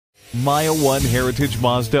Mile 1 Heritage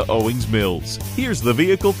Mazda Owings Mills. Here's the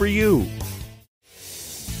vehicle for you.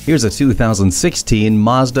 Here's a 2016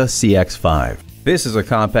 Mazda CX-5. This is a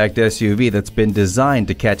compact SUV that's been designed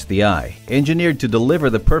to catch the eye, engineered to deliver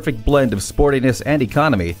the perfect blend of sportiness and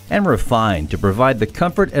economy, and refined to provide the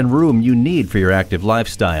comfort and room you need for your active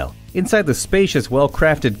lifestyle. Inside the spacious,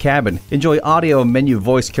 well-crafted cabin, enjoy audio menu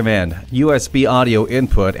voice command, USB audio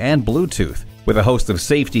input, and Bluetooth. With a host of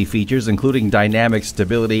safety features including dynamic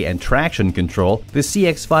stability and traction control, the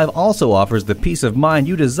CX-5 also offers the peace of mind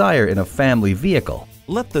you desire in a family vehicle.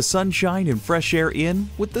 Let the sunshine and fresh air in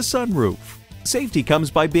with the sunroof. Safety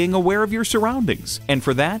comes by being aware of your surroundings, and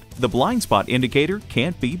for that, the blind spot indicator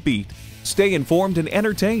can't be beat. Stay informed and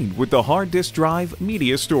entertained with the hard disk drive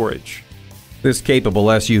media storage. This capable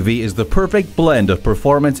SUV is the perfect blend of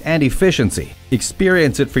performance and efficiency.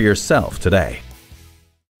 Experience it for yourself today.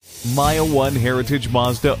 Mile 1 Heritage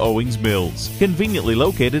Mazda Owings Mills, conveniently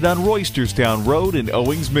located on Roysterstown Road in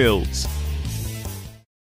Owings Mills.